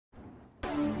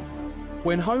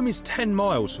When home is 10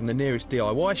 miles from the nearest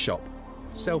DIY shop,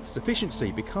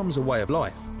 self-sufficiency becomes a way of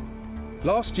life.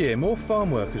 Last year, more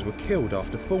farm workers were killed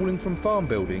after falling from farm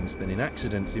buildings than in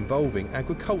accidents involving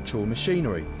agricultural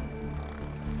machinery.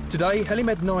 Today,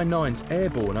 Helimed 99's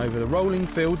airborne over the rolling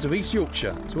fields of East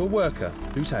Yorkshire to a worker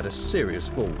who's had a serious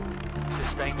fall.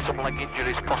 Sustained some leg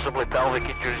injuries, possibly pelvic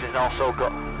injuries. He's also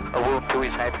got a wound to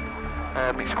his head.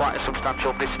 It's quite a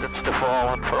substantial distance to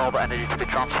fall, and for all the energy to be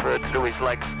transferred through his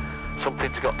legs,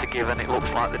 something's got to give, and it looks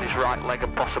like that his right leg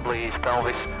and possibly his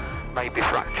pelvis may be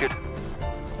fractured.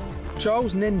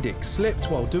 Charles Nendick slipped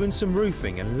while doing some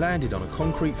roofing and landed on a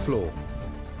concrete floor.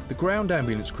 The ground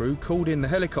ambulance crew called in the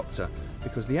helicopter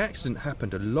because the accident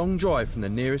happened a long drive from the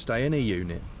nearest A&E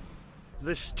unit.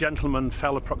 This gentleman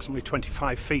fell approximately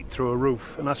 25 feet through a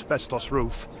roof, an asbestos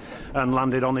roof, and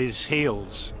landed on his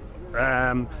heels,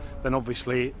 then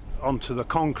obviously onto the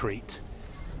concrete.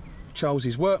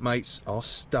 Charles's workmates are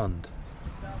stunned.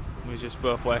 We was just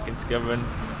both working together, and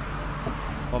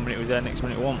 1 minute was there, next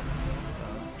minute wasn't.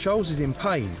 Charles is in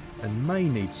pain and may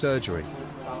need surgery.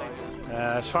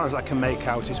 As far as I can make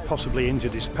out, he's possibly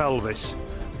injured his pelvis,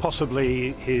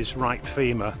 possibly his right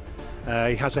femur.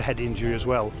 He has a head injury as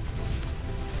well.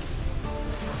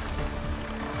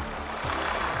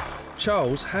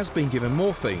 Charles has been given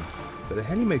morphine, but the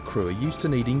Helimed crew are used to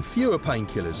needing fewer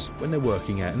painkillers when they're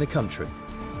working out in the country.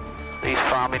 These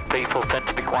farming people tend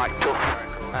to be quite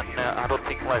tough, and I don't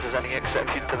think Les is any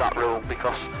exception to that rule,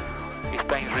 because his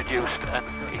pain's reduced and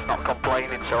he's not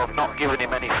complaining, so I've not given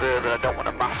him any further. I don't want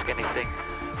to mask anything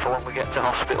for when we get to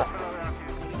hospital.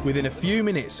 Within a few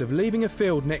minutes of leaving a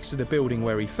field next to the building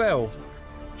where he fell,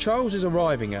 Charles is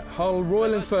arriving at Hull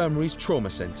Royal Infirmary's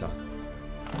Trauma Centre.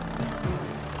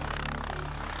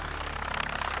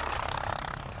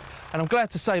 And I'm glad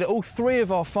to say that all 3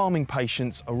 of our farming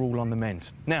patients are all on the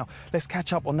mend. Now, let's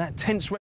catch up on that tense